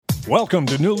Welcome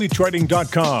to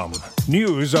newlytrading.com.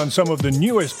 News on some of the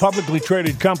newest publicly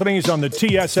traded companies on the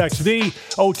TSXV,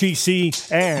 OTC,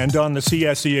 and on the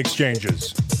CSE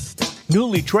exchanges.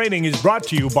 Newly Trading is brought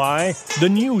to you by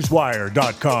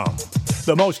thenewswire.com,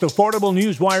 the most affordable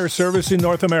newswire service in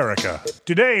North America.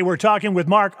 Today, we're talking with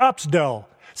Mark Upsdell,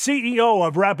 CEO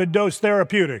of Rapid Dose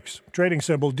Therapeutics, trading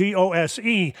symbol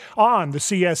DOSE, on the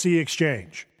CSE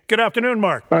exchange. Good afternoon,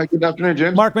 Mark. Hi, good afternoon,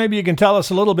 James. Mark, maybe you can tell us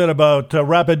a little bit about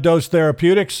Rapid Dose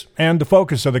Therapeutics and the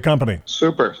focus of the company.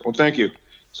 Super. Well, thank you.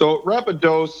 So Rapid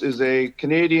Dose is a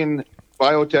Canadian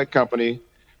biotech company.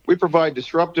 We provide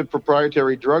disruptive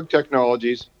proprietary drug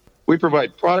technologies. We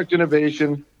provide product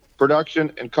innovation,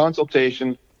 production, and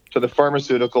consultation to the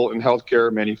pharmaceutical and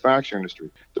healthcare manufacturing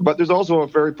industry. But there's also a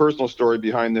very personal story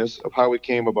behind this of how it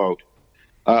came about.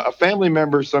 A family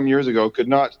member some years ago could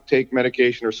not take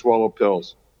medication or swallow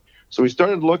pills. So we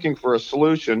started looking for a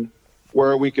solution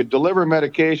where we could deliver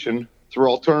medication through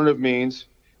alternative means,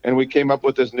 and we came up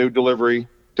with this new delivery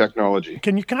technology.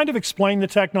 Can you kind of explain the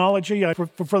technology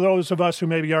for those of us who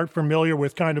maybe aren't familiar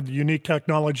with kind of the unique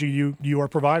technology you are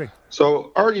providing?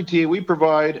 So RDT, we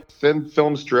provide thin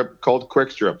film strip called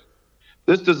Quick Strip.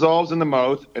 This dissolves in the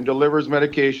mouth and delivers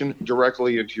medication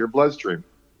directly into your bloodstream.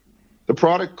 The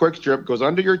product Quick Strip goes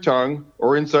under your tongue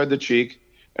or inside the cheek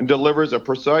and delivers a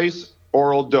precise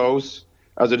oral dose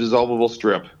as a dissolvable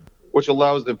strip, which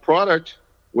allows the product,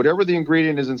 whatever the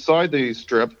ingredient is inside the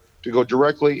strip, to go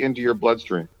directly into your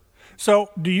bloodstream. So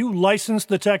do you license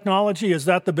the technology? Is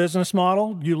that the business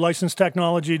model? You license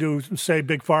technology to, say,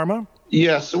 Big Pharma?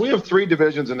 Yes. So we have three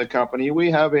divisions in the company.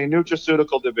 We have a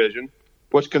nutraceutical division,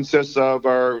 which consists of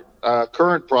our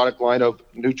current product line of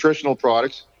nutritional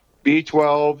products,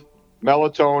 B12,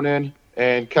 melatonin,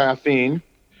 and caffeine.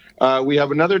 We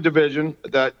have another division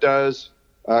that does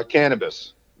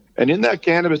cannabis. And in that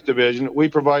cannabis division, we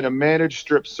provide a managed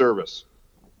strip service.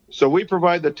 So we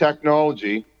provide the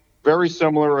technology very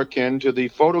similar akin to the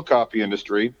photocopy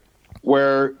industry,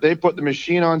 where they put the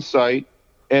machine on site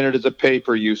and it is a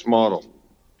pay-per-use model.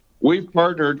 We've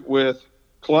partnered with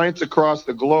clients across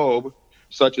the globe,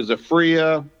 such as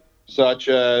Aphria, such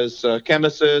as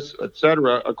Chemisys, et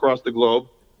cetera, across the globe,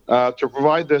 to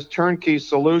provide this turnkey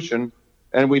solution,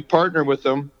 and we partner with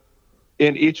them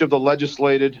in each of the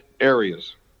legislated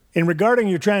areas. In regarding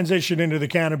your transition into the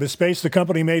cannabis space, the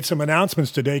company made some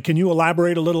announcements today. Can you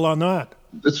elaborate a little on that?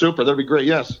 That's super. That'd be great.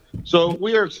 Yes. So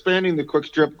we are expanding the Quick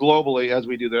Strip globally as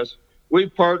we do this.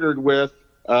 We've partnered with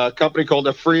a company called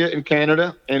Aphria in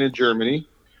Canada and in Germany,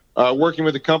 working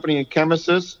with a company in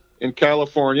Chemisys in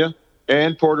California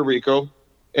and Puerto Rico.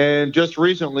 And just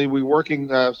recently, we came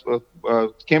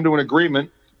to an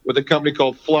agreement with a company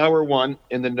called Flower One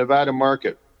in the Nevada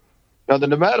market. Now, the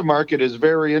Nevada market is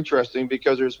very interesting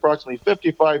because there's approximately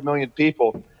 55 million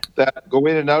people that go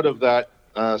in and out of that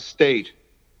state.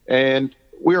 And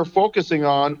we are focusing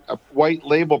on a white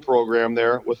label program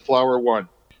there with Flower One.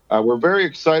 We're very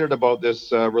excited about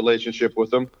this relationship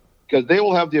with them because they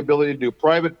will have the ability to do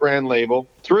private brand label.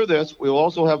 Through this, we will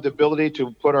also have the ability to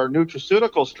put our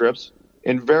nutraceutical strips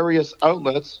in various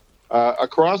outlets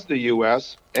across the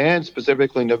U.S. and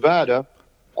specifically Nevada.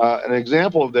 An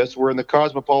example of this, we're in the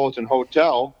Cosmopolitan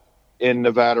Hotel in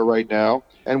Nevada right now,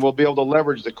 and we'll be able to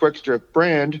leverage the Quick Strip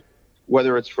brand,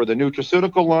 whether it's for the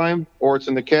nutraceutical line or it's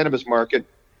in the cannabis market,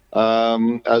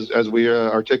 as we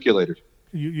articulated.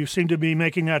 You seem to be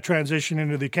making that transition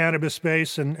into the cannabis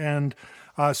space and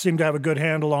seem to have a good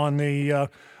handle on the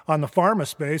pharma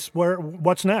space.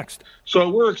 What's next? So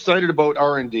we're excited about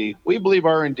R&D. We believe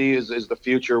R&D is the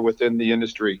future within the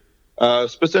industry,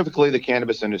 specifically the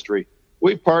cannabis industry.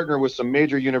 We partner with some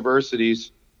major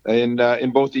universities in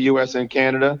both the U.S. and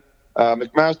Canada.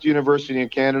 McMaster University in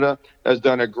Canada has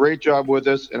done a great job with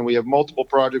us, and we have multiple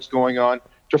projects going on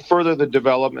to further the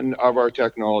development of our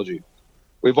technology.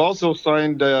 We've also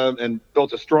signed and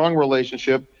built a strong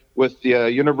relationship with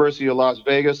the University of Las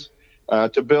Vegas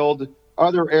to build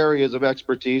other areas of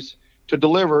expertise to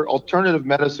deliver alternative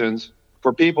medicines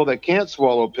for people that can't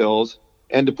swallow pills,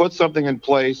 and to put something in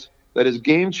place that is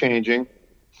game-changing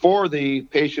for the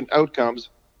patient outcomes,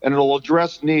 and it'll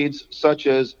address needs such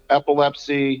as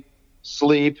epilepsy,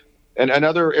 sleep, and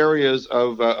other areas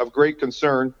of great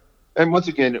concern. And once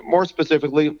again, more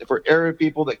specifically, for area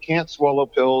people that can't swallow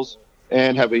pills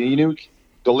and have a unique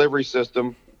delivery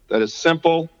system that is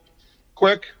simple,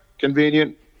 quick,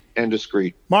 convenient, and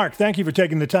discreet. Mark, thank you for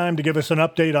taking the time to give us an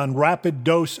update on Rapid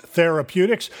Dose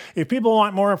Therapeutics. If people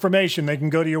want more information, they can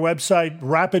go to your website,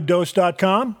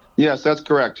 rapiddose.com? Yes, that's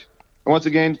correct. And once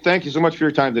again, thank you so much for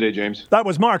your time today, James. That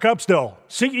was Mark Upsdell,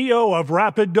 CEO of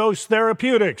Rapid Dose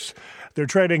Therapeutics. Their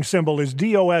trading symbol is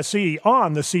DOSE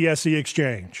on the CSE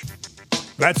exchange.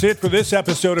 That's it for this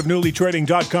episode of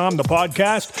NewlyTrading.com, the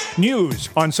podcast. News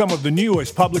on some of the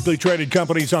newest publicly traded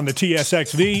companies on the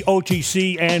TSXV,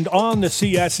 OTC, and on the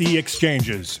CSE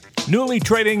exchanges. Newly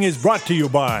Trading is brought to you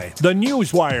by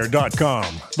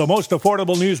TheNewsWire.com, the most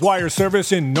affordable newswire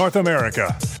service in North America.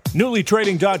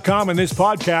 NewlyTrading.com and this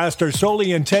podcast are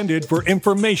solely intended for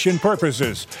information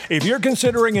purposes. If you're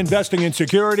considering investing in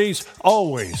securities,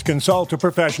 always consult a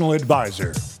professional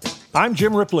advisor. I'm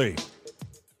Jim Ripley.